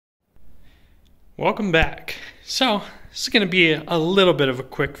Welcome back. So, this is going to be a little bit of a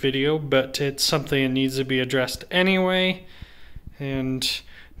quick video, but it's something that needs to be addressed anyway. And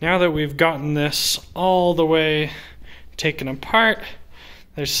now that we've gotten this all the way taken apart,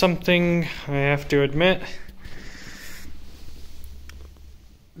 there's something I have to admit.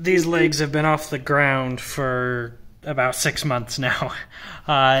 These legs have been off the ground for about 6 months now.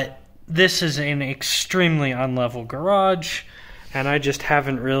 This is an extremely unlevel garage, and I just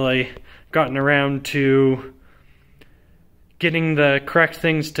haven't really gotten around to getting the correct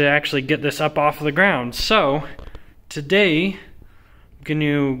things to actually get this up off the ground. So today I'm going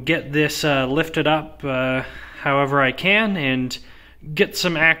to get this lifted up however I can and get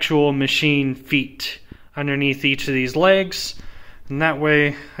some actual machine feet underneath each of these legs, and that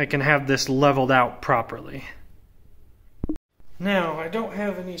way I can have this leveled out properly. Now, I don't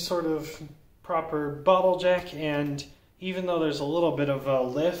have any sort of proper bottle jack, and even though there's a little bit of a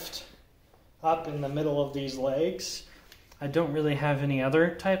lift up in the middle of these legs, I don't really have any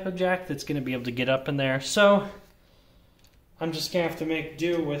other type of jack that's going to be able to get up in there. So I'm just going to have to make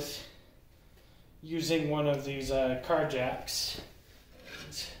do with using one of these car jacks.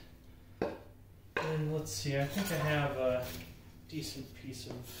 And let's see, I think I have a decent piece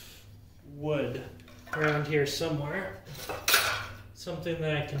of wood around here somewhere. Something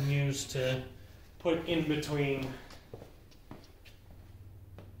that I can use to put in between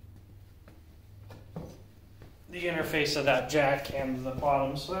the interface of that jack and the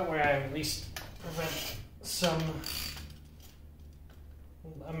bottom, so that way I at least prevent some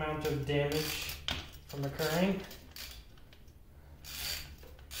amount of damage from occurring.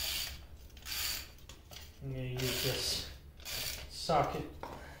 I'm going to use this socket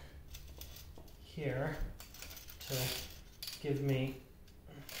here to give me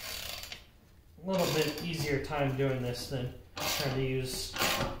a little bit easier time doing this than trying to use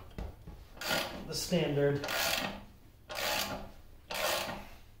the standard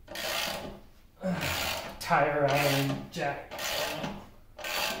tire iron jack.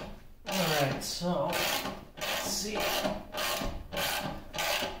 Alright, so let's see how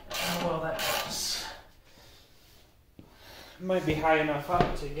well that goes. Might be high enough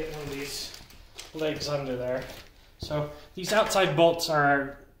up to get one of these legs under there. So these outside bolts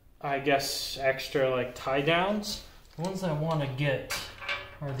are, I guess, extra like tie downs. The ones I want to get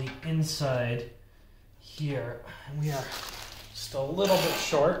are the inside here, and we are just a little bit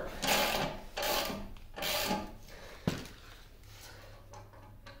short.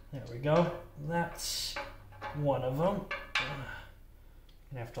 There we go. That's one of them. I'm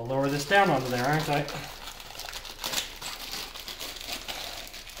gonna have to lower this down onto there, aren't I?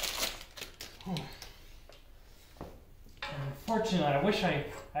 Unfortunately,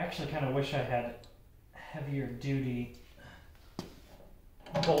 I actually kind of wish I had heavier duty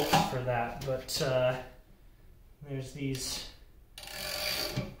bolts for that, but there's these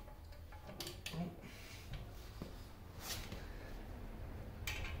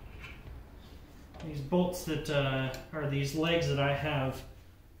bolts that are these legs that I have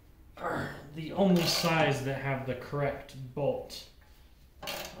are the only size that have the correct bolt.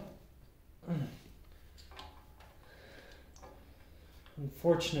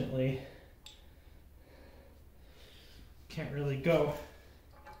 Unfortunately, can't really go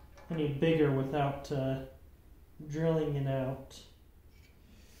any bigger without drilling it out.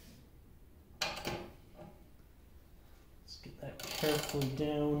 Let's get that carefully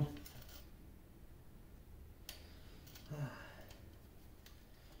down.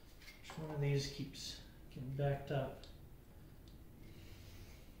 Which one of these keeps getting backed up?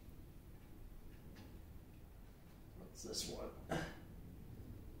 What's this one?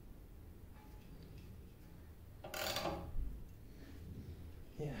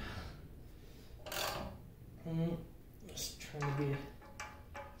 Yeah. Just trying to be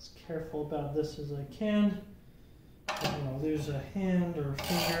as careful about this as I can. I don't want to lose a hand or a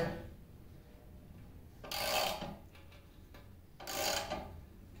finger.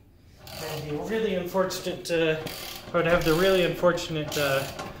 And the really unfortunate, I would have the really unfortunate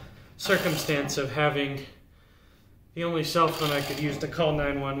circumstance of having the only cell phone I could use to call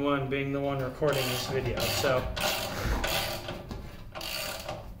 911 being the one recording this video. So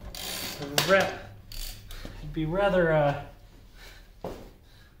it'd be rather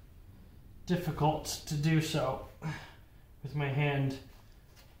difficult to do so with my hand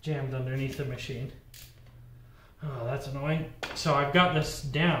jammed underneath the machine. Oh, that's annoying. So I've got this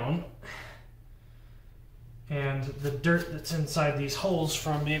down, and the dirt that's inside these holes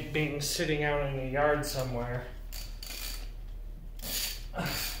from it being sitting out in the yard somewhere are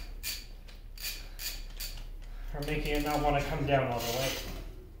making it not want to come down all the way.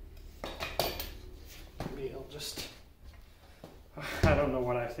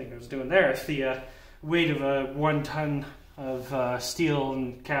 what I think I was doing there. If the weight of a 1 ton of steel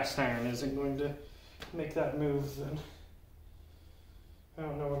and cast iron isn't going to make that move, then I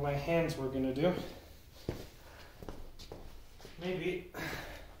don't know what my hands were going to do. Maybe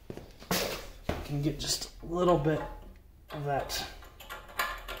I can get just a little bit of that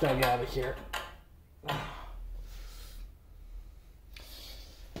dug out of here.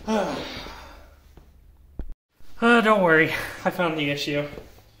 Don't worry, I found the issue.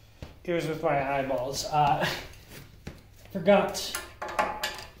 Here's with my eyeballs. Forgot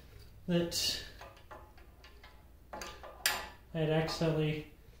that I had accidentally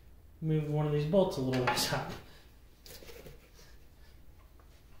moved one of these bolts a little ways up.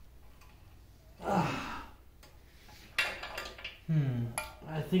 I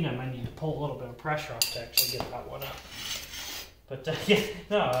think I might need to pull a little bit of pressure off to actually get that one up. But yeah,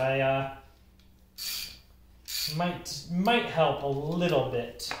 no, I might help a little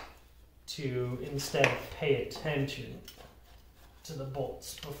bit to instead pay attention to the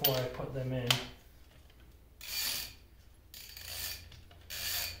bolts before I put them in.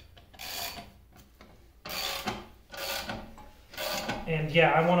 And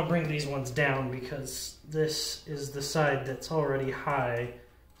yeah, I want to bring these ones down because this is the side that's already high,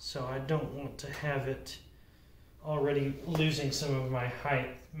 so I don't want to have it already losing some of my height,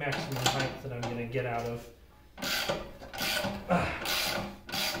 maximum height that I'm going to get out of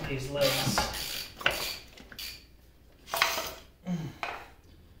these legs.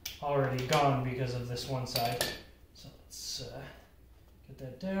 Already gone because of this one side. So let's get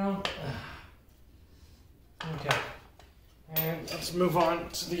that down. Okay. And let's move on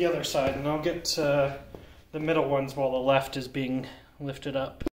to the other side, and I'll get the middle ones while the left is being lifted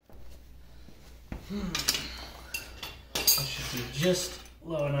up. That should be just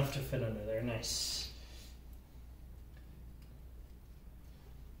low enough to fit under there. Nice.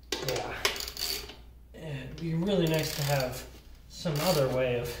 Yeah. It'd be really nice to have some other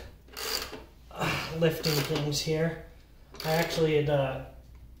way of lifting things here. I actually had, oh,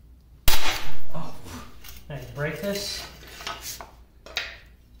 I can break this.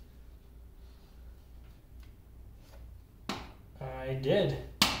 I did.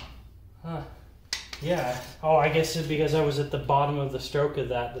 Huh. Yeah. Oh, I guess it's because I was at the bottom of the stroke of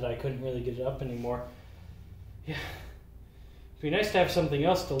that I couldn't really get it up anymore. Yeah. It'd be nice to have something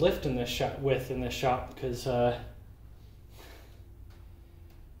else to lift in this shop in this shop, because I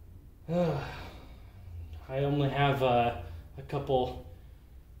only have a couple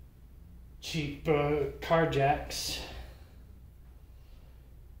cheap car jacks.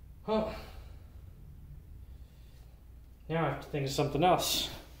 Huh. Now I have to think of something else.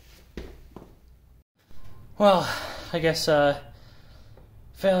 Well, I guess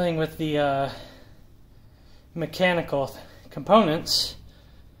failing with the mechanical components,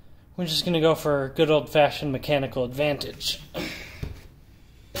 we're just going to go for good old-fashioned mechanical advantage.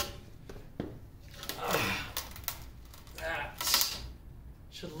 That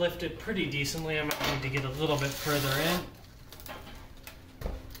should lift it pretty decently. I might need to get a little bit further in.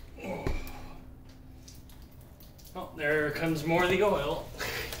 Oh, there comes more of the oil.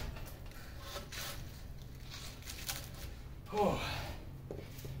 Oh.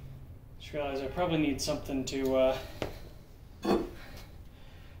 Just realized I probably need something to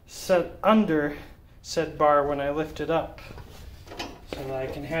set under said bar when I lift it up, so that I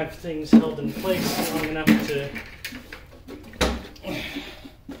can have things held in place long enough to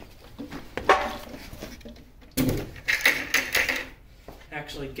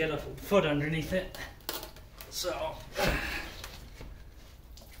actually get a foot underneath it. So, let's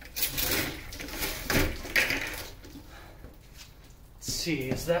see,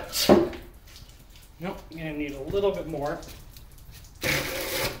 is that, nope, I'm gonna need a little bit more.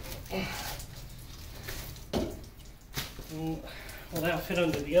 Will that fit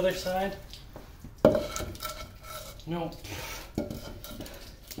under the other side? Nope.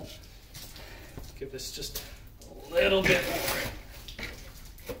 Give this just a little bit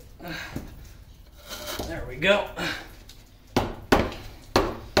more. There we go.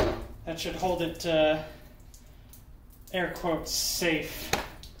 That should hold it, air quotes, safe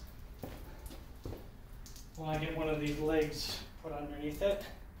while I get one of these legs put underneath it.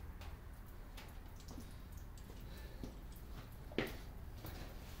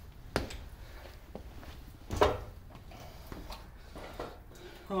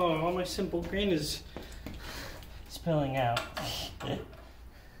 Oh, all my simple grain is spilling out.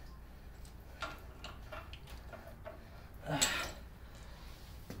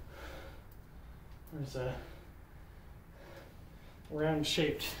 There's a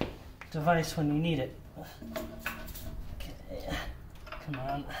round-shaped device when you need it. Okay. Come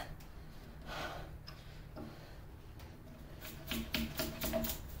on.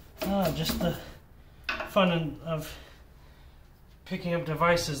 Oh, just the fun of picking up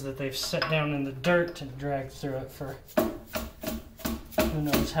devices that they've set down in the dirt and dragged through it for who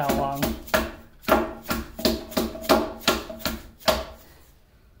knows how long. Is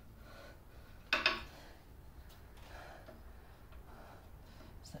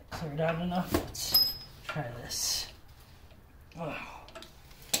that cleared out enough? Let's try this. Oh,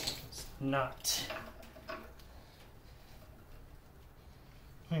 it's not.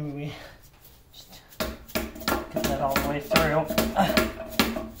 Maybe we just get that all the way through.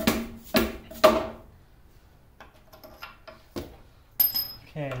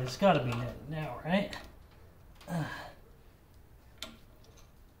 Okay, there's got to be it now, right?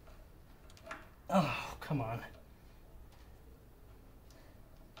 Oh, come on.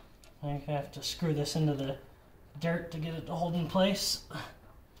 I think I have to screw this into the dirt to get it to hold in place.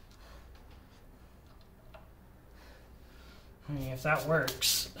 I mean, if that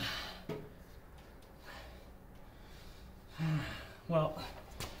works. Well,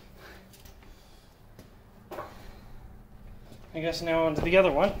 I guess now onto the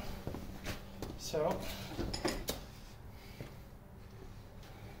other one. So,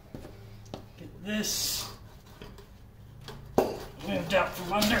 get this moved out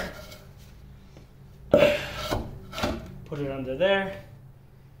from under. Put it under there.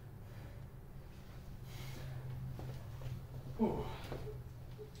 Ooh.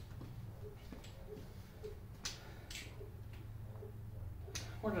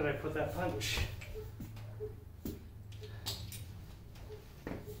 Where did I put that punch?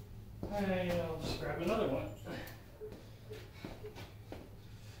 I'll just grab another one.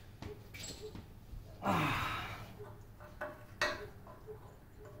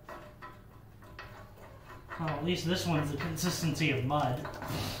 Well, at least this one's the consistency of mud.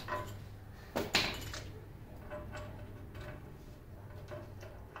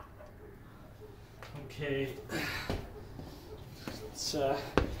 Okay, let's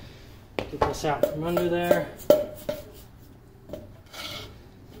get this out from under there.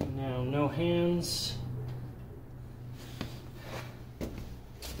 Now, no hands.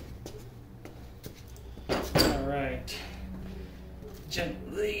 All right,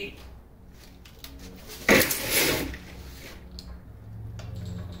 gently.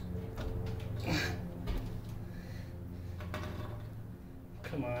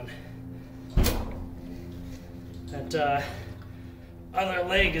 Come on. That other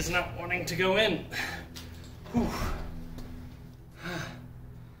leg is not wanting to go in. Whew.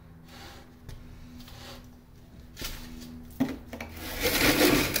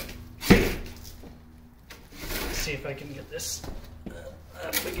 Let's see if I can get this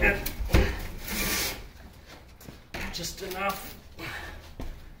up again. Just enough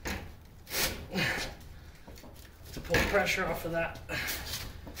to pull pressure off of that.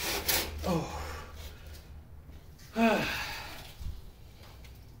 Oh.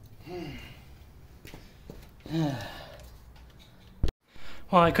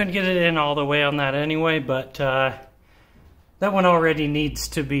 Well, I couldn't get it in all the way on that anyway, but that one already needs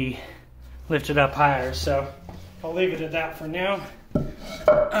to be lifted up higher, so I'll leave it at that for now.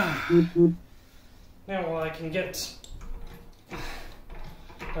 Now, while I can get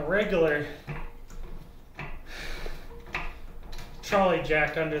a regular trolley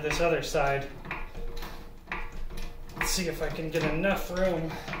jack under this other side, let's see if I can get enough room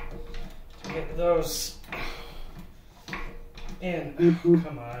to get those in.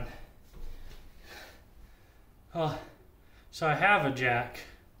 Come on. So I have a jack.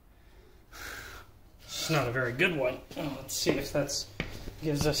 It's not a very good one. Let's see if that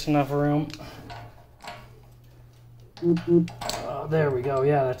gives us enough room. There we go.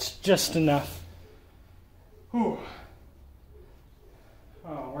 Yeah, that's just enough. Whew.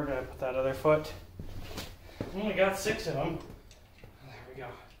 Oh, where did I put that other foot? I only got 6 of them. There we go.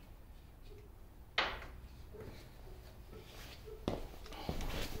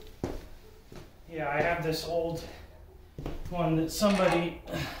 Yeah, I have this old one that somebody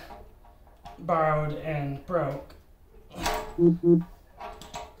borrowed and broke. And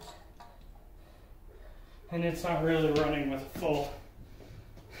it's not really running with a full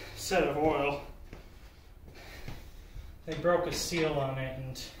set of oil. They broke a seal on it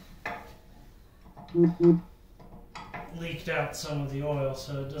and leaked out some of the oil,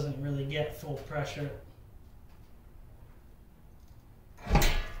 so it doesn't really get full pressure.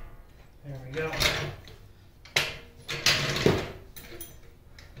 There we go.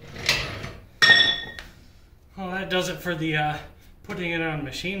 Well, that does it for the putting it on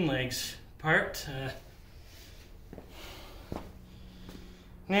machine legs part.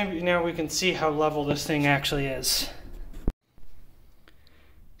 maybe now we can see how level this thing actually is.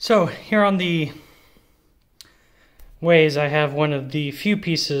 So here on the ways, I have one of the few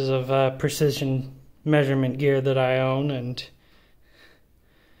pieces of precision measurement gear that I own, and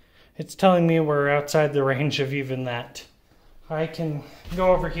it's telling me we're outside the range of even that. I can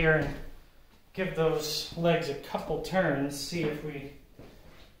go over here and give those legs a couple turns, see if we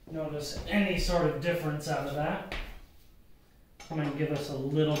notice any sort of difference out of that. Might give us a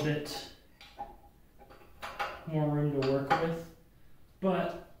little bit more room to work with,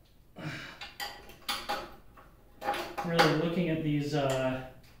 but really looking at these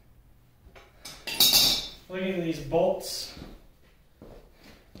bolts,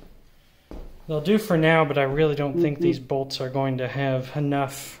 they'll do for now, but I really don't think these bolts are going to have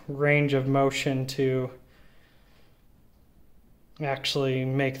enough range of motion to actually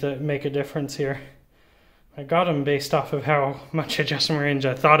make a difference here. I got them based off of how much adjustment range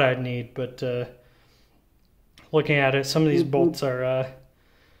I thought I'd need, but looking at it, some of these bolts are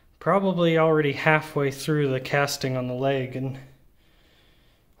probably already halfway through the casting on the leg, and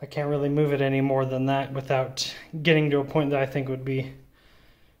I can't really move it any more than that without getting to a point that I think would be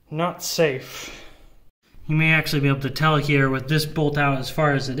not safe. You may actually be able to tell here with this bolt out as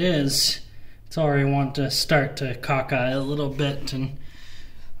far as it is, it's already want to start to cockeye a little bit, and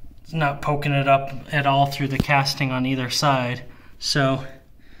it's not poking it up at all through the casting on either side. So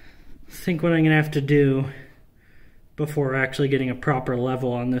I think what I'm going to have to do before actually getting a proper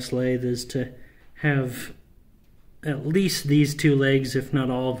level on this lathe is to have at least these two legs, if not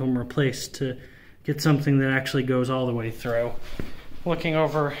all of them, replaced to get something that actually goes all the way through. Looking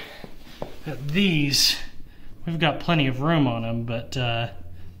over at these, we've got plenty of room on them, but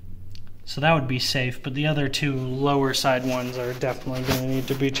so that would be safe, but the other two lower side ones are definitely going to need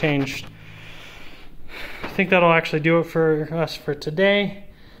to be changed. I think that'll actually do it for us for today.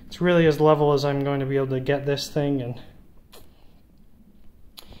 It's really as level as I'm going to be able to get this thing, and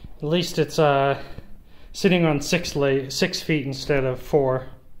at least it's sitting on 6 feet instead of 4.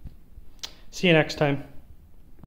 See you next time.